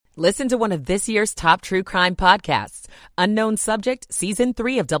Listen to one of this year's top true crime podcasts. Unknown Subject, Season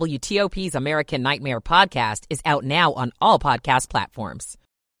 3 of WTOP's American Nightmare podcast is out now on all podcast platforms.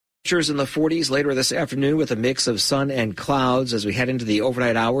 Temperatures in the 40s later this afternoon with a mix of sun and clouds. As we head into the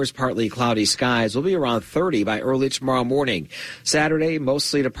overnight hours, partly cloudy skies will be around 30 by early tomorrow morning. Saturday,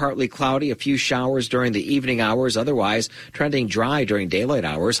 mostly to partly cloudy, a few showers during the evening hours. Otherwise, trending dry during daylight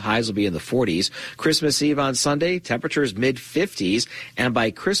hours. Highs will be in the 40s. Christmas Eve on Sunday, temperatures mid-50s. And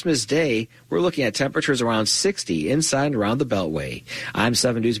by Christmas Day, we're looking at temperatures around 60 inside and around the Beltway. I'm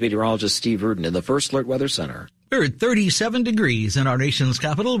 7 News meteorologist Steve Rudin in the First Alert Weather Center. We're at 37 degrees in our nation's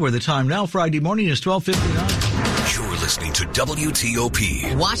capital, where the time now Friday morning is 12:59. You're listening to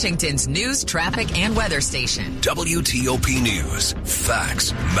WTOP, Washington's news, traffic, and weather station. WTOP News.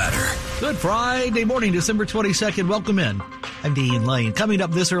 Facts matter. Good Friday morning, December 22nd. Welcome in. I'm Dean Lane. Coming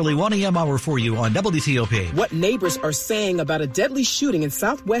up this early 1 a.m. hour for you on WTOP. What neighbors are saying about a deadly shooting in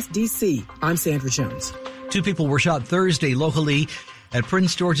Southwest D.C. I'm Sandra Jones. 2 people were shot Thursday locally at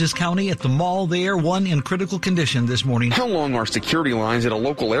Prince George's County at the mall there, one in critical condition this morning. How long are security lines at a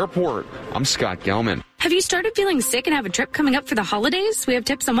local airport? I'm Scott Gelman. Have you started feeling sick and have a trip coming up for the holidays? We have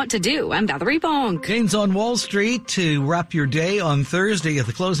tips on what to do. I'm Valerie Bonk. Gains on Wall Street to wrap your day on Thursday at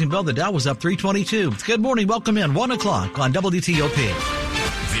the closing bell. The Dow was up 322. Good morning. Welcome in. 1 o'clock on WTOP.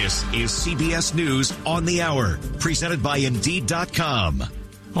 This is CBS News on the Hour, presented by Indeed.com.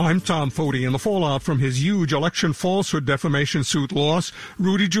 I'm Tom Foti. In the fallout from his huge election falsehood defamation suit loss,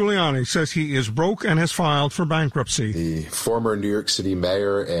 Rudy Giuliani says he is broke and has filed for bankruptcy. The former New York City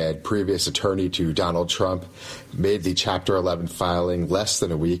mayor and previous attorney to Donald Trump made the Chapter 11 filing less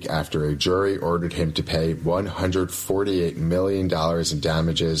than a week after a jury ordered him to pay $148 million in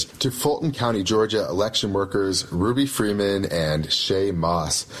damages to Fulton County, Georgia election workers Ruby Freeman and Shay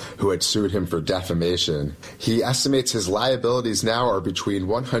Moss, who had sued him for defamation. He estimates his liabilities now are between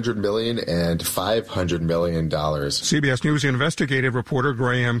 $100 million and $500 million. CBS News investigative reporter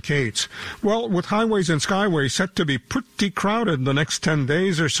Graham Cates. Well, with highways and skyways set to be pretty crowded the next 10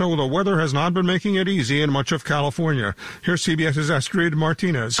 days or so, the weather has not been making it easy in much of California. Here's CBS's Astrid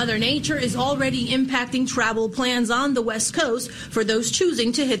Martinez. Mother Nature is already impacting travel plans on the West Coast for those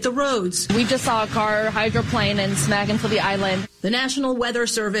choosing to hit the roads. We just saw a car hydroplane and smack into the island. The National Weather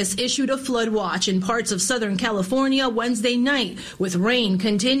Service issued a flood watch in parts of Southern California Wednesday night, with rain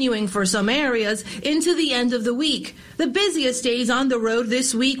continuing for some areas into the end of the week. The busiest days on the road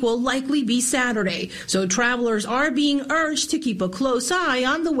this week will likely be Saturday, so travelers are being urged to keep a close eye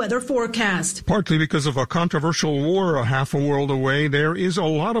on the weather forecast. Partly because of a controversial war a half a world away, there is a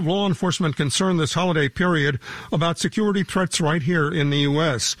lot of law enforcement concern this holiday period about security threats right here in the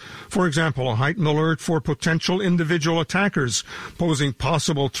U.S. For example, a heightened alert for potential individual attackers posing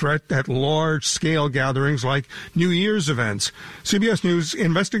possible threat at large-scale gatherings like New Year's events. CBS News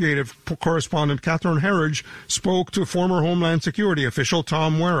investigative correspondent Catherine Herridge spoke to former Homeland Security official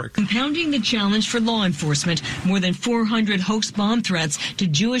Tom Warwick. Compounding the challenge for law enforcement, more than 400 hoax bomb threats to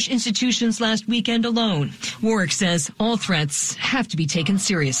Jewish institutions last weekend alone. Warwick says all threats have to be taken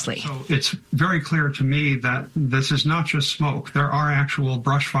seriously. So it's very clear to me that this is not just smoke. There are actual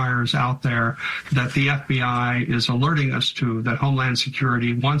brush fires out there that the FBI is alerting us to, that Homeland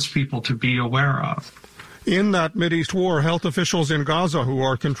Security wants people to be aware of. In that Mideast war, health officials in Gaza, who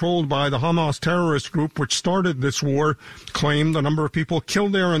are controlled by the Hamas terrorist group which started this war, claim the number of people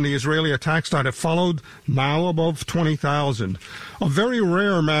killed there in the Israeli attacks that have followed now above 20,000. A very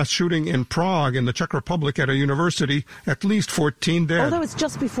rare mass shooting in Prague in the Czech Republic at a university, at least 14 dead. Although it's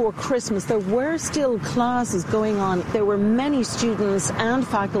just before Christmas, there were still classes going on. There were many students and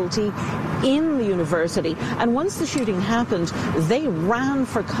faculty in the university. And once the shooting happened, they ran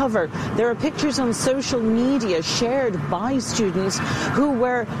for cover. There are pictures on social media shared by students who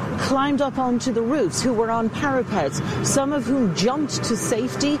were climbed up onto the roofs, who were on parapets, some of whom jumped to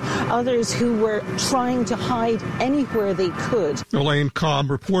safety, others who were trying to hide anywhere they could. Elaine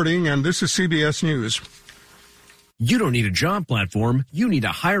Cobb reporting, and this is CBS News. You don't need a job platform, you need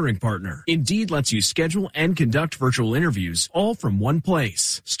a hiring partner. Indeed lets you schedule and conduct virtual interviews all from one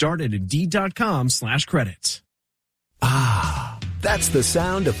place. Start at Indeed.com/credits. Ah, that's the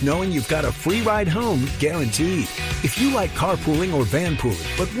sound of knowing you've got a free ride home guaranteed. If you like carpooling or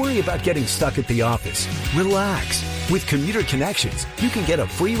vanpooling, but worry about getting stuck at the office, relax. With Commuter Connections, you can get a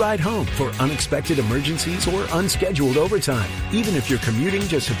free ride home for unexpected emergencies or unscheduled overtime, even if you're commuting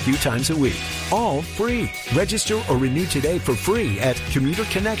just a few times a week. All free. Register or renew today for free at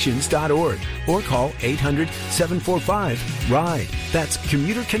CommuterConnections.org or call 800-745-RIDE. That's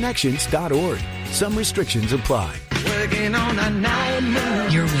CommuterConnections.org. Some restrictions apply. Working on a night move.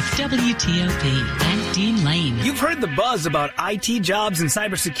 You're with WTOP and Dean Lane. You've heard the buzz about IT jobs in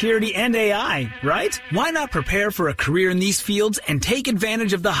cybersecurity and AI, right? Why not prepare for a career in these fields and take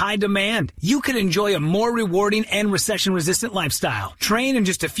advantage of the high demand? You could enjoy a more rewarding and recession-resistant lifestyle. Train in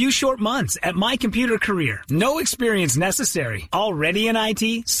just a few short months at My Computer Career. No experience necessary. Already in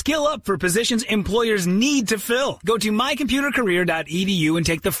IT? Skill up for positions employers need to fill. Go to mycomputercareer.edu and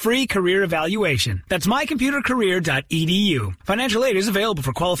take the free career evaluation. That's mycomputercareer.edu. Financial aid is available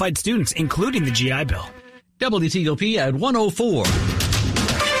for qualified students, including the GI Bill. WTOP at 104.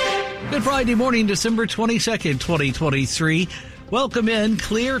 Good Friday morning, December 22nd, 2023. Welcome in.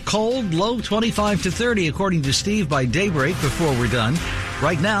 Clear, cold, low 25 to 30, according to Steve, by daybreak before we're done.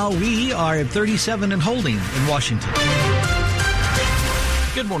 Right now, we are at 37 and holding in Washington.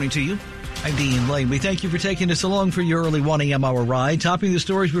 Good morning to you. I'm Dean Lane. We thank you for taking us along for your early 1 a.m. hour ride. Topping the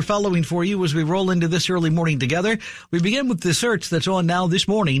stories we're following for you as we roll into this early morning together. We begin with the search that's on now this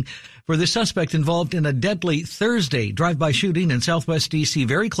morning for the suspect involved in a deadly Thursday drive-by shooting in Southwest D.C.,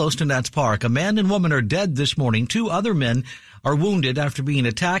 very close to Nats Park. A man and woman are dead this morning. 2 other men are wounded after being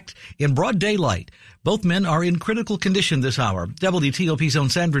attacked in broad daylight. Both men are in critical condition this hour. WTOP's own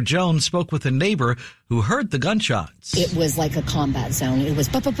Sandra Jones spoke with a neighbor who heard the gunshots. It was like a combat zone. It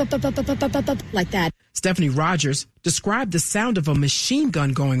was like that. Stephanie Rogers described the sound of a machine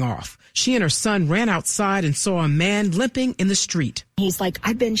gun going off. She and her son ran outside and saw a man limping in the street. He's like,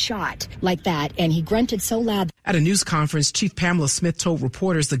 I've been shot, like that, and he grunted so loud. At a news conference, Chief Pamela Smith told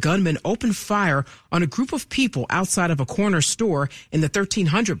reporters the gunman opened fire on a group of people outside of a corner store in the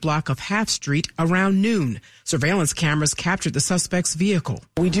 1300 block of Half Street around noon. Surveillance cameras captured the suspect's vehicle.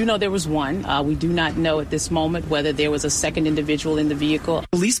 We do know there was one. We do not know at this moment whether there was a second individual in the vehicle.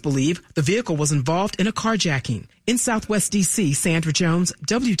 Police believe the vehicle was involved in a carjacking. In Southwest D.C., Sandra Jones,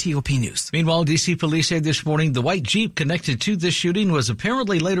 WTOP News. Meanwhile, D.C. police say this morning the white Jeep connected to this shooting was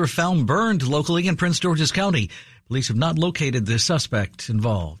apparently later found burned locally in Prince George's County. Police have not located the suspect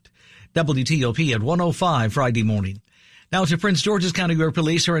involved. WTOP at 1:05 Friday morning. Now to Prince George's County, where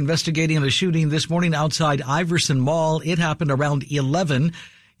police are investigating a shooting this morning outside Iverson Mall. It happened around 11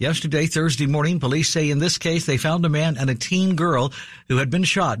 yesterday, Thursday morning. Police say in this case they found a man and a teen girl who had been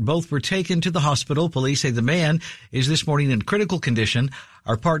shot. Both were taken to the hospital. Police say the man is this morning in critical condition.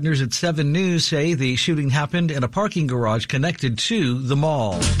 Our partners at 7 News say the shooting happened in a parking garage connected to the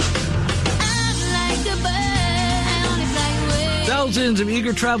mall. Thousands of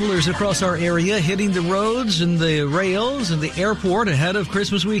eager travelers across our area hitting the roads and the rails and the airport ahead of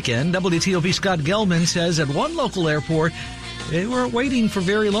Christmas weekend. WTOP Scott Gelman says at one local airport, they weren't waiting for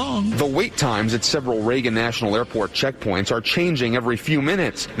very long. The wait times at several Reagan National Airport checkpoints are changing every few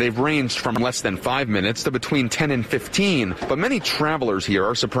minutes. They've ranged from less than 5 minutes to between 10 and 15. But many travelers here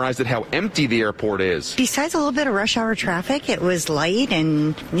are surprised at how empty the airport is. Besides a little bit of rush hour traffic, it was light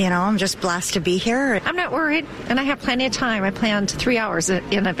and, I'm just blessed to be here. I'm not worried, and I have plenty of time. I planned 3 hours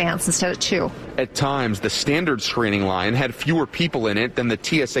in advance instead of 2. At times, the standard screening line had fewer people in it than the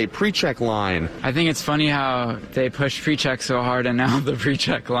TSA pre-check line. I think it's funny how they push pre-check so hard, and now the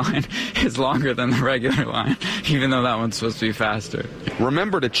pre-check line is longer than the regular line, even though that one's supposed to be faster.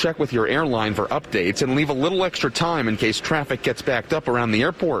 Remember to check with your airline for updates and leave a little extra time in case traffic gets backed up around the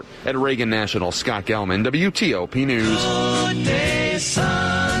airport. At Reagan National, Scott Gelman, WTOP News.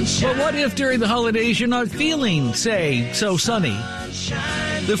 But what if during the holidays you're not feeling, say, so sunny?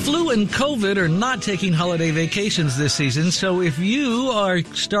 The flu and COVID are not taking holiday vacations this season, so if you are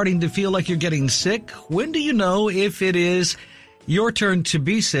starting to feel like you're getting sick, when do you know if it is your turn to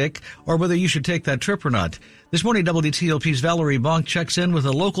be sick or whether you should take that trip or not? This morning, WTOP's Valerie Bonk checks in with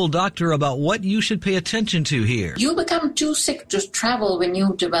a local doctor about what you should pay attention to here. You become too sick to travel when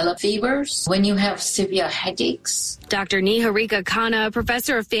you develop fevers, when you have severe headaches. Dr. Niharika Khanna,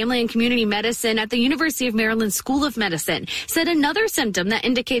 professor of family and community medicine at the University of Maryland School of Medicine, said another symptom that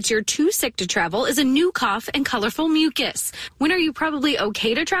indicates you're too sick to travel is a new cough and colorful mucus. When are you probably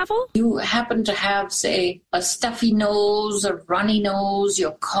okay to travel? You happen to have, say, a stuffy nose, a runny nose,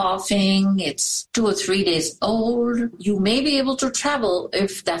 you're coughing, it's 2 or 3 days old. You may be able to travel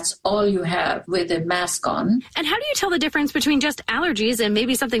if that's all you have with a mask on. And how do you tell the difference between just allergies and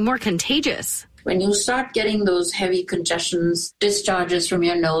maybe something more contagious? When you start getting those heavy congestions, discharges from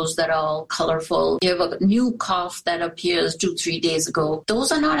your nose that are all colorful, you have a new cough that appears 2-3 days ago,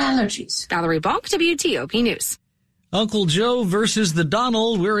 those are not allergies. Valerie Bonk, WTOP News. Uncle Joe versus the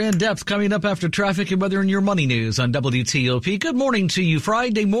Donald. We're in depth coming up after traffic and weather and your money news on WTOP. Good morning to you.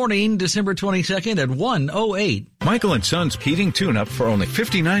 Friday morning, December 22nd at 1:08. Michael & Son's heating tune-up for only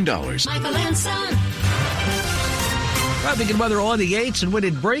 $59. Michael & Son. Traffic and weather on the 8s and when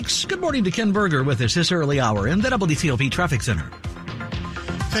it breaks. Good morning to Ken Berger with us this early hour in the WTOP Traffic Center.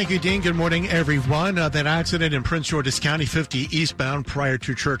 Thank you, Dean. Good morning, everyone. That accident in Prince George's County, 50 eastbound prior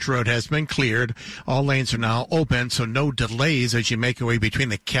to Church Road, has been cleared. All lanes are now open, so no delays as you make your way between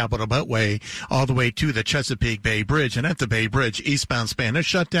the Capitol Beltway all the way to the Chesapeake Bay Bridge. And at the Bay Bridge, eastbound span is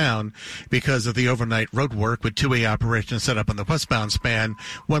shut down because of the overnight road work with two-way operations set up on the westbound span.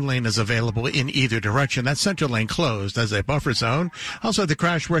 One lane is available in either direction. That center lane closed as a buffer zone. Also, the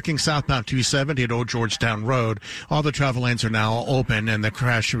crash working southbound 270 at Old Georgetown Road. All the travel lanes are now open, and the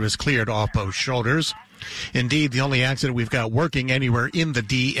crash was cleared off both shoulders. Indeed, the only accident we've got working anywhere in the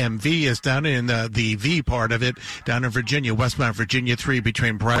DMV is down in the V part of it, down in Virginia, westbound Virginia 3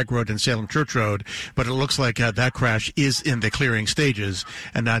 between Bragg Road and Salem Church Road. But it looks like that crash is in the clearing stages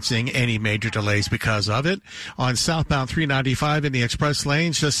and not seeing any major delays because of it. On southbound 395 in the express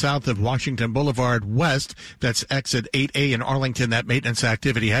lanes, just south of Washington Boulevard West, that's exit 8A in Arlington, that maintenance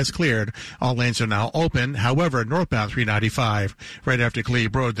activity has cleared. All lanes are now open. However, northbound 395, right after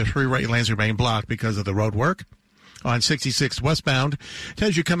Glebe Road, the three right lanes remain blocked because of the road work. On 66 westbound,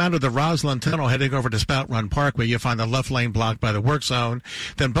 as you come out of the Roslyn Tunnel heading over to Spout Run Parkway, you find the left lane blocked by the work zone.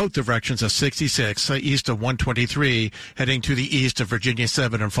 Then both directions of 66 east of 123 heading to the east of Virginia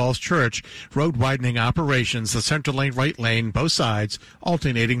 7 and Falls Church. Road widening operations, the center lane, right lane, both sides,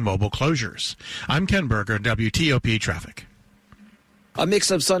 alternating mobile closures. I'm Ken Berger, WTOP Traffic. A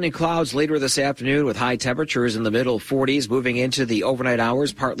mix of sun and clouds later this afternoon with high temperatures in the middle 40s. Moving into the overnight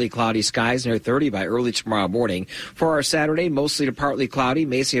hours, partly cloudy skies near 30 by early tomorrow morning. For our Saturday, mostly to partly cloudy,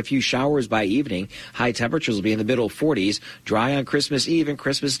 may see a few showers by evening. High temperatures will be in the middle 40s, dry on Christmas Eve and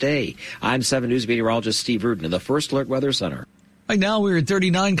Christmas Day. I'm 7 News meteorologist Steve Rudin in the First Alert Weather Center. Right now we're at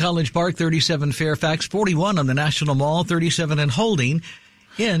 39 College Park, 37 Fairfax, 41 on the National Mall, 37 in Holding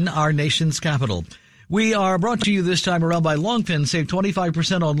in our nation's capital. We are brought to you this time around by Longfence. Save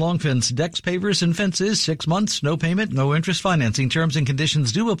 25% on Longfence decks, pavers, and fences. 6 months, no payment, no interest financing. Terms and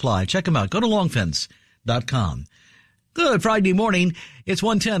conditions do apply. Check them out. Go to longfence.com. Good Friday morning. It's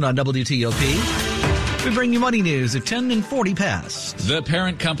 1:10 on WTOP. We bring you money news at 10:40 past. The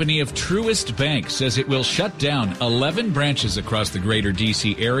parent company of Truist Bank says it will shut down 11 branches across the greater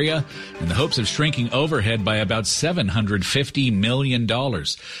D.C. area in the hopes of shrinking overhead by about $750 million.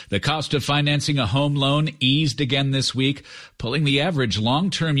 The cost of financing a home loan eased again this week, pulling the average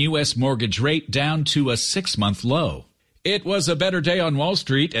long-term U.S. mortgage rate down to a 6-month low. It was a better day on Wall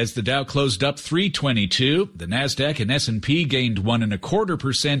Street as the Dow closed up 322. The Nasdaq and S&P gained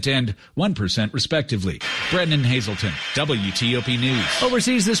 1.25% and 1% respectively. Brendan Hazelton, WTOP News.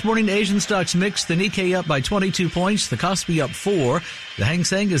 Overseas this morning, Asian stocks mixed. The Nikkei up by 22 points. The Kospi up 4. The Hang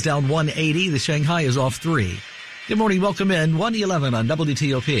Seng is down 180. The Shanghai is off 3. Good morning. Welcome in. 1:11 on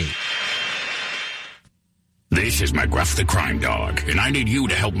WTOP. This is McGruff the Crime Dog, and I need you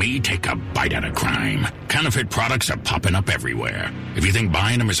to help me take a bite out of crime. Counterfeit products are popping up everywhere. If you think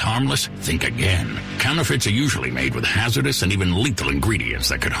buying them is harmless, think again. Counterfeits are usually made with hazardous and even lethal ingredients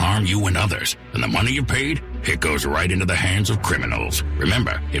that could harm you and others. And the money you paid, it goes right into the hands of criminals.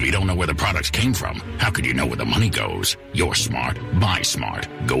 Remember, if you don't know where the products came from, how could you know where the money goes? You're smart. Buy smart.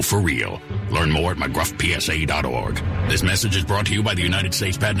 Go for real. Learn more at McGruffPSA.org. This message is brought to you by the United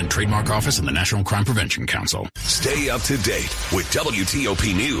States Patent and Trademark Office and the National Crime Prevention Council. Stay up to date with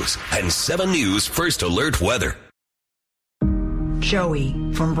WTOP News and 7 News First Alert Weather. Joey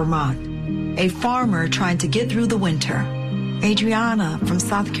from Vermont, a farmer trying to get through the winter. Adriana from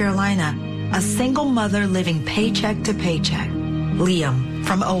South Carolina, a single mother living paycheck to paycheck. Liam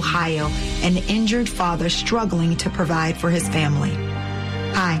from Ohio, an injured father struggling to provide for his family.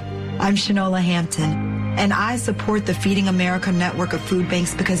 Hi, I'm Shanola Hampton, and I support the Feeding America network of food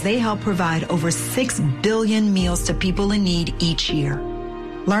banks because they help provide over 6 billion meals to people in need each year.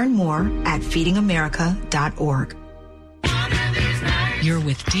 Learn more at feedingamerica.org. You're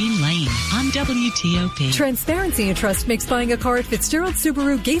with Dean Lane on WTOP. Transparency and trust makes buying a car at Fitzgerald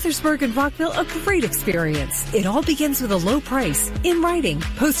Subaru, Gaithersburg, and Rockville a great experience. It all begins with a low price, in writing,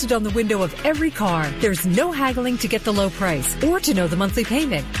 posted on the window of every car. There's no haggling to get the low price or to know the monthly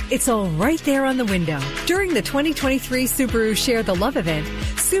payment. It's all right there on the window. During the 2023 Subaru Share the Love event,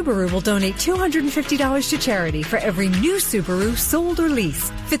 Subaru will donate $250 to charity for every new Subaru sold or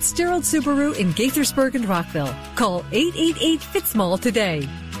leased. Fitzgerald Subaru in Gaithersburg and Rockville. Call 888-FITZMALL today.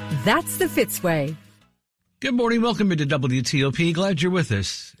 That's the Fitz way. Good morning. Welcome to WTOP. Glad you're with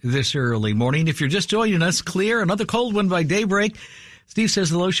us this early morning. If you're just joining us, clear. Another cold one by daybreak. Steve says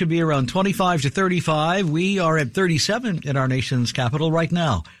the low should be around 25 to 35. We are at 37 in our nation's capital right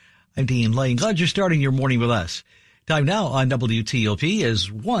now. I'm Dean Lane. Glad you're starting your morning with us. Time now on WTOP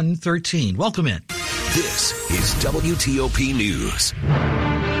is 1:13. Welcome in. This is WTOP News.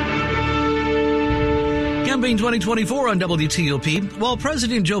 Again, Campaign 2024 on WTOP. While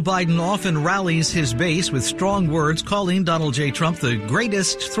President Joe Biden often rallies his base with strong words calling Donald J. Trump the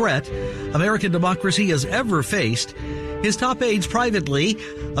greatest threat American democracy has ever faced, his top aides privately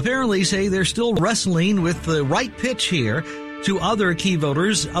apparently say they're still wrestling with the right pitch here to other key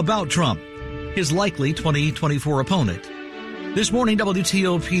voters about Trump, his likely 2024 opponent. This morning,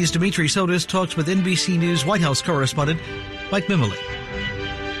 WTOP's Dimitri Sotis talks with NBC News White House correspondent Mike Mimily.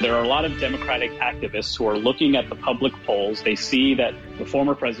 There are a lot of Democratic activists who are looking at the public polls. They see that the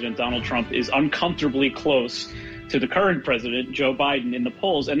former president, Donald Trump, is uncomfortably close to the current president, Joe Biden, in the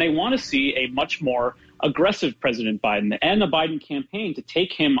polls, and they want to see a much more aggressive President Biden and the Biden campaign to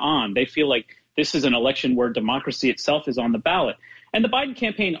take him on. They feel like this is an election where democracy itself is on the ballot. And the Biden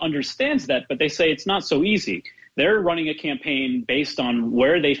campaign understands that, but they say it's not so easy. They're running a campaign based on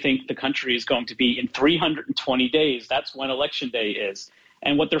where they think the country is going to be in 320 days. That's when Election Day is.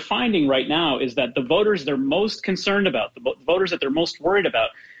 And what they're finding right now is that the voters they're most concerned about, the voters that they're most worried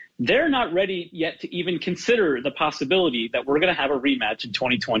about, they're not ready yet to even consider the possibility that we're going to have a rematch in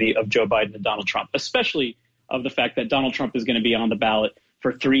 2020 of Joe Biden and Donald Trump, especially of the fact that Donald Trump is going to be on the ballot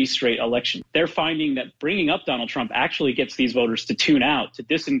for 3 straight elections. They're finding that bringing up Donald Trump actually gets these voters to tune out, to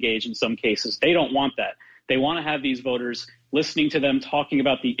disengage in some cases. They don't want that. They want to have these voters listening to them, talking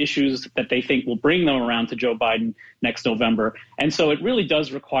about the issues that they think will bring them around to Joe Biden next November. And so it really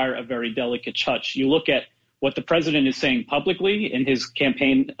does require a very delicate touch. You look at what the president is saying publicly in his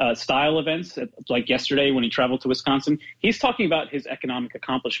campaign style events, like yesterday when he traveled to Wisconsin. He's talking about his economic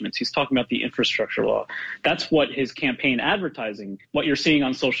accomplishments. He's talking about the infrastructure law. That's what his campaign advertising, what you're seeing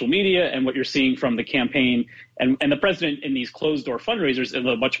on social media and what you're seeing from the campaign. And the president in these closed-door fundraisers is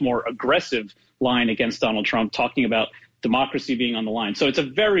a much more aggressive line against Donald Trump, talking about democracy being on the line. So it's a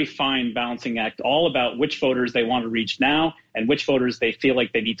very fine balancing act, all about which voters they want to reach now and which voters they feel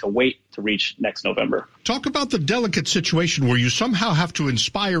like they need to wait to reach next November. Talk about the delicate situation where you somehow have to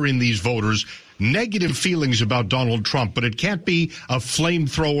inspire in these voters negative feelings about Donald Trump, but it can't be a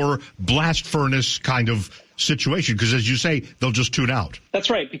flamethrower, blast furnace kind of situation, because as you say, they'll just tune out. That's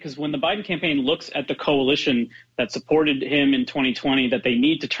right, because when the Biden campaign looks at the coalition that supported him in 2020, that they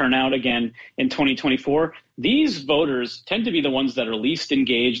need to turn out again in 2024, these voters tend to be the ones that are least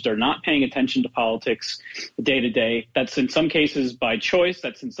engaged, are not paying attention to politics day to day. That's in some cases by choice.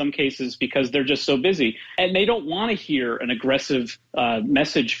 That's in some cases because they're just so busy. And they don't want to hear an aggressive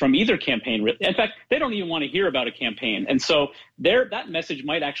message from either campaign. In fact, they don't even want to hear about a campaign. And so that message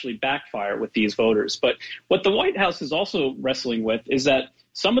might actually backfire with these voters. But what the White House is also wrestling with is that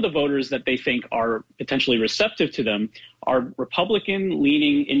some of the voters that they think are potentially receptive to them are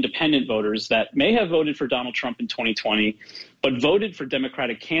Republican-leaning independent voters that may have voted for Donald Trump in 2020, but voted for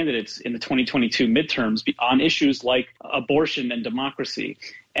Democratic candidates in the 2022 midterms on issues like abortion and democracy.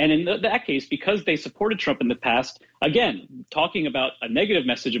 And in that case, because they supported Trump in the past, again, talking about a negative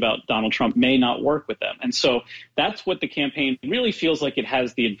message about Donald Trump may not work with them. And so that's what the campaign really feels like it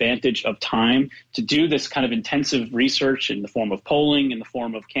has the advantage of time to do, this kind of intensive research in the form of polling, in the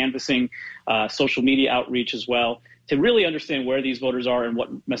form of canvassing, social media outreach as well, to really understand where these voters are and what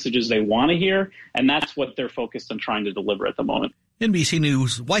messages they want to hear. And that's what they're focused on trying to deliver at the moment. NBC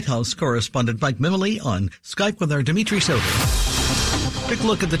News White House correspondent Mike Mimily on Skype with our Dimitri Sotis. Quick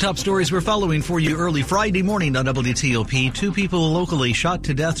look at the top stories we're following for you early Friday morning on WTOP. 2 people locally shot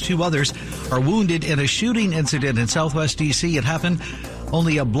to death. 2 others are wounded in a shooting incident in Southwest D.C. It happened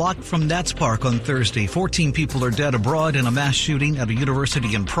only a block from Nats Park on Thursday. 14 people are dead abroad in a mass shooting at a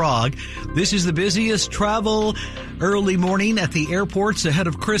university in Prague. This is the busiest travel early morning at the airports ahead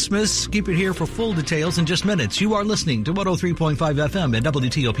of Christmas. Keep it here for full details in just minutes. You are listening to 103.5 FM at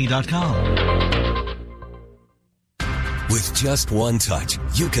WTOP.com. With just one touch,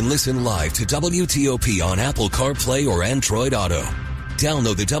 you can listen live to WTOP on Apple CarPlay or Android Auto.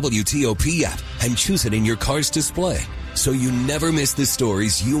 Download the WTOP app and choose it in your car's display, so you never miss the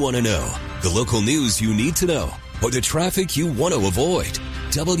stories you want to know, the local news you need to know, or the traffic you want to avoid.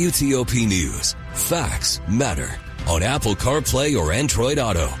 WTOP News. Facts matter. On Apple CarPlay or Android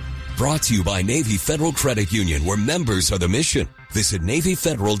Auto. Brought to you by Navy Federal Credit Union, where members are the mission. Visit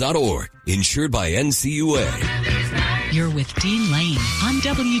NavyFederal.org. Insured by NCUA. You're with Dean Lane on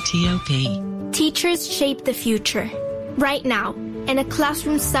WTOP. Teachers shape the future. Right now, in a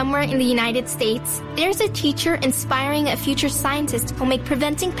classroom somewhere in the United States, there's a teacher inspiring a future scientist who'll make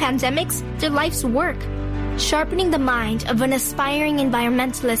preventing pandemics their life's work. Sharpening the mind of an aspiring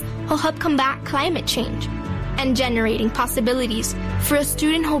environmentalist who'll help combat climate change. And generating possibilities for a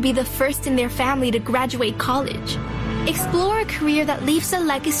student who'll be the first in their family to graduate college. Explore a career that leaves a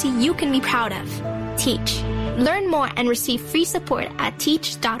legacy you can be proud of. Teach. Learn more and receive free support at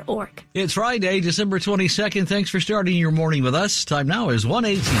teach.org. It's Friday, December 22nd. Thanks for starting your morning with us. Time now is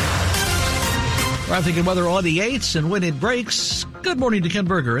 1:18. Traffic and weather on the 8s, and when it breaks, good morning to Ken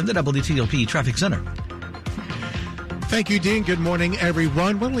Berger in the WTOP Traffic Center. Thank you, Dean. Good morning,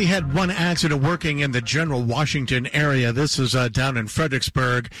 everyone. We only had one accident working in the general Washington area. This is down in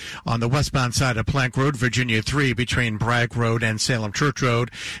Fredericksburg on the westbound side of Plank Road, Virginia 3, between Bragg Road and Salem Church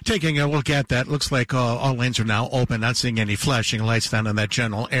Road. Taking a look at that, looks like all lanes are now open. Not seeing any flashing lights down in that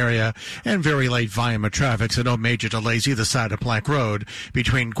general area. And very light volume of traffic, so no major delays either side of Plank Road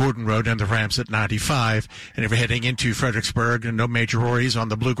between Gordon Road and the ramps at 95. And if you're heading into Fredericksburg, no major worries on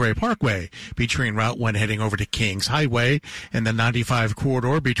the Blue-Gray Parkway between Route 1 heading over to Kings Highway. In the 95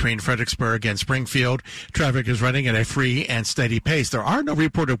 corridor between Fredericksburg and Springfield, traffic is running at a free and steady pace. There are no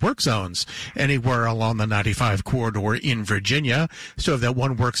reported work zones anywhere along the 95 corridor in Virginia. So that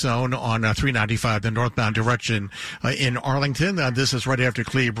one work zone on 395, the northbound direction in Arlington. This is right after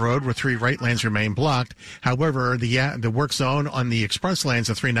Cleve Road, where 3 right lanes remain blocked. However, the work zone on the express lanes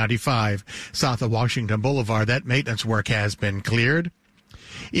of 395 south of Washington Boulevard, that maintenance work has been cleared.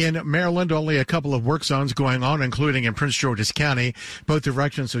 In Maryland, only a couple of work zones going on, including in Prince George's County, both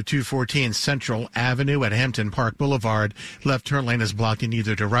directions of 214 Central Avenue at Hampton Park Boulevard. Left turn lane is blocked in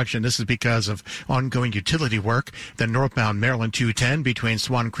either direction. This is because of ongoing utility work. The northbound Maryland 210 between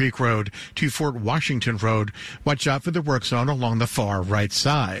Swan Creek Road to Fort Washington Road. Watch out for the work zone along the far right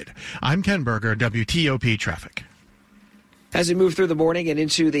side. I'm Ken Berger, WTOP Traffic. As we move through the morning and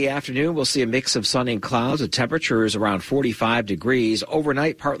into the afternoon, we'll see a mix of sun and clouds. The temperature is around 45 degrees.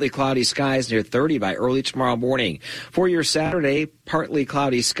 Overnight, partly cloudy skies near 30 by early tomorrow morning. For your Saturday, partly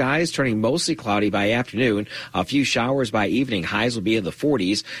cloudy skies turning mostly cloudy by afternoon. A few showers by evening. Highs will be in the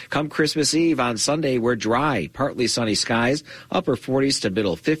 40s. Come Christmas Eve on Sunday, we're dry. Partly sunny skies, upper 40s to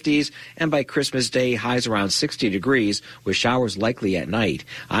middle 50s. And by Christmas Day, highs around 60 degrees with showers likely at night.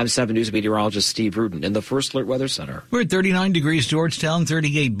 I'm 7 News meteorologist Steve Rudin in the First Alert Weather Center. We're at 39 degrees Georgetown,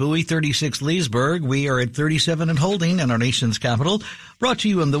 38 Bowie, 36 Leesburg. We are at 37 in Holding in our nation's capital. Brought to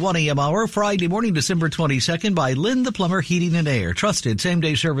you in the 1 a.m. hour, Friday morning, December 22nd by Lynn the Plumber Heating and Air. Trusted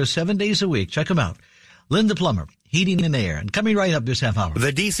same-day service 7 days a week. Check them out. Lynn the Plumber Heating and Air. And coming right up this half hour.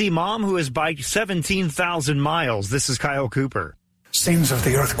 The D.C. mom who has biked 17,000 miles. This is Kyle Cooper. Scenes of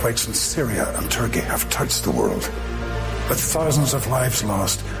the earthquakes in Syria and Turkey have touched the world. With thousands of lives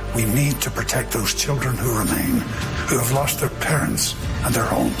lost, we need to protect those children who remain, who have lost their parents and their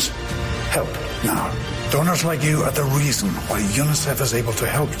homes. Help now. Donors like you are the reason why UNICEF is able to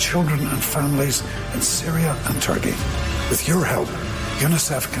help children and families in Syria and Turkey. With your help,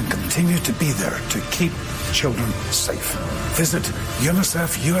 UNICEF can continue to be there to keep children safe. Visit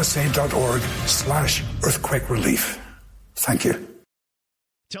unicefusa.org/earthquake relief. Thank you.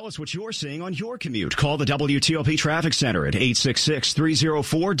 Tell us what you're seeing on your commute. Call the WTOP Traffic Center at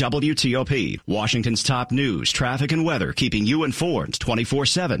 866-304-WTOP. Washington's top news, traffic, and weather, keeping you informed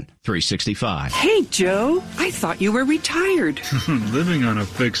 24/7, 365. Hey, Joe. I thought you were retired. Living on a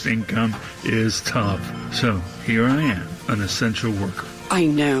fixed income is tough. So here I am, an essential worker. I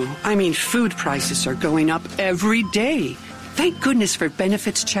know. I mean, food prices are going up every day. Thank goodness for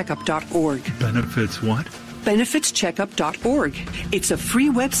benefitscheckup.org. Benefits what? benefitscheckup.org. It's a free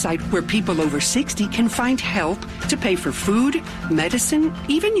website where people over 60 can find help to pay for food, medicine,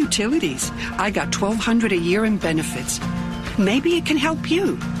 even utilities. I got $1,200 a year in benefits. Maybe it can help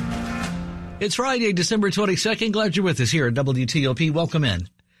you. It's Friday, December 22nd. Glad you're with us here at WTOP. Welcome in.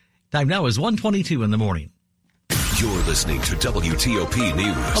 Time now is 1:22 in the morning. You're listening to WTOP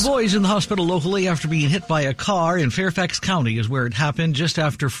News. A boy is in the hospital locally after being hit by a car in Fairfax County is where it happened just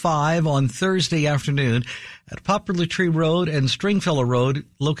after 5 on Thursday afternoon at Poplar Tree Road and Stringfellow Road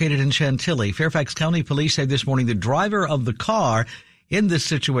located in Chantilly. Fairfax County police say this morning the driver of the car in this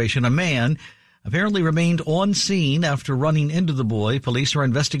situation, a man, apparently remained on scene after running into the boy. Police are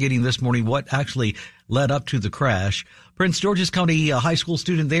investigating this morning what actually led up to the crash. Prince George's County high school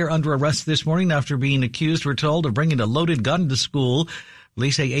student there under arrest this morning after being accused, we're told, of bringing a loaded gun to school.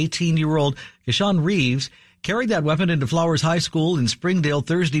 Police say 18-year-old Keshawn Reeves carried that weapon into Flowers High School in Springdale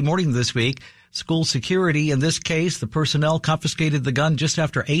Thursday morning this week. School security in this case, the personnel confiscated the gun just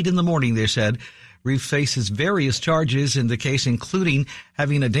after 8 in the morning, they said. Reeves faces various charges in the case, including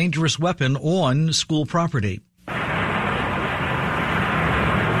having a dangerous weapon on school property.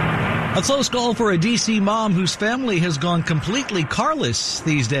 A close call for a D.C. mom whose family has gone completely carless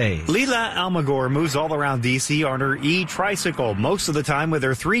these days. Leela Almagor moves all around D.C. on her e-tricycle, most of the time with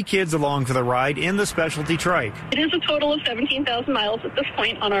her 3 kids along for the ride in the specialty trike. It is a total of 17,000 miles at this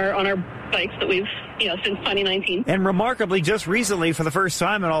point on our bikes that we've since 2019. And remarkably, just recently, for the first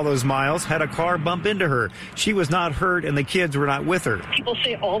time in all those miles, had a car bump into her. She was not hurt, and the kids were not with her. People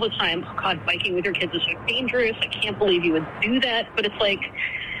say all the time, oh, God, biking with your kids is so dangerous. I can't believe you would do that. But it's like,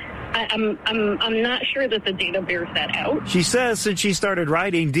 I'm not sure that the data bears that out. She says since she started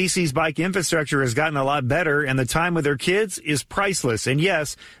riding, D.C.'s bike infrastructure has gotten a lot better, and the time with her kids is priceless. And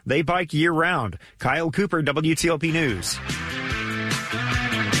yes, they bike year-round. Kyle Cooper, WTOP News.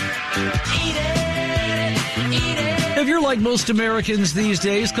 If you're like most Americans these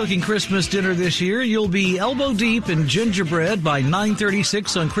days cooking Christmas dinner this year, you'll be elbow deep in gingerbread by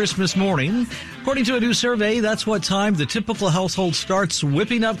 9:36 on Christmas morning. According to a new survey, that's what time the typical household starts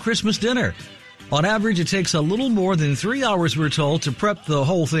whipping up Christmas dinner. On average, it takes a little more than 3 hours, we're told, to prep the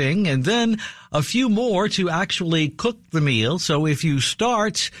whole thing, and then a few more to actually cook the meal. So if you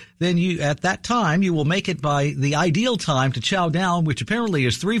start, then at that time, you will make it by the ideal time to chow down, which apparently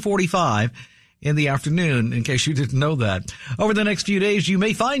is 3:45 in the afternoon, in case you didn't know that. Over the next few days, you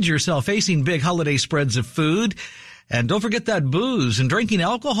may find yourself facing big holiday spreads of food. And don't forget that booze and drinking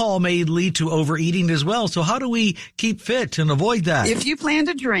alcohol may lead to overeating as well. So how do we keep fit and avoid that? If you plan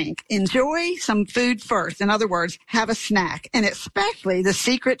to drink, enjoy some food first. In other words, have a snack. And especially the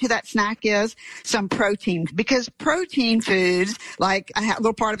secret to that snack is some protein, because protein foods, like a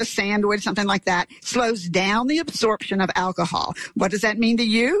little part of a sandwich, something like that, slows down the absorption of alcohol. What does that mean to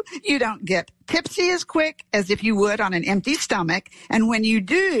you? You don't get tipsy as quick as if you would on an empty stomach. And when you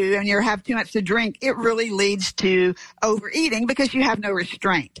do and you have too much to drink, it really leads to overeating because you have no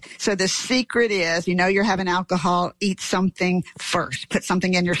restraint. So the secret is, you're having alcohol, eat something first. Put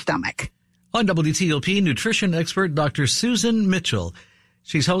something in your stomach. On WTOP, nutrition expert Dr. Susan Mitchell.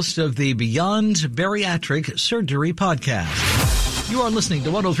 She's host of the Beyond Bariatric Surgery podcast. You are listening to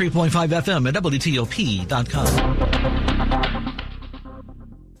 103.5 FM at WTOP.com.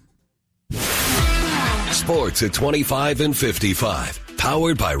 Sports at 25 and 55.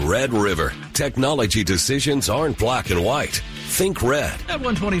 Powered by Red River. Technology decisions aren't black and white. Think red. At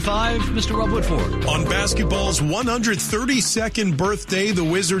 125, Mr. Rob Woodford. On basketball's 132nd birthday, the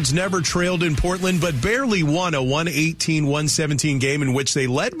Wizards never trailed in Portland, but barely won a 118-117 game in which they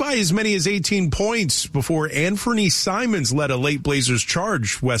led by as many as 18 points before Anthony Simons led a late Blazers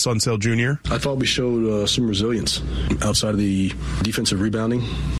charge, Wes Unseld Jr. I thought we showed some resilience outside of the defensive rebounding.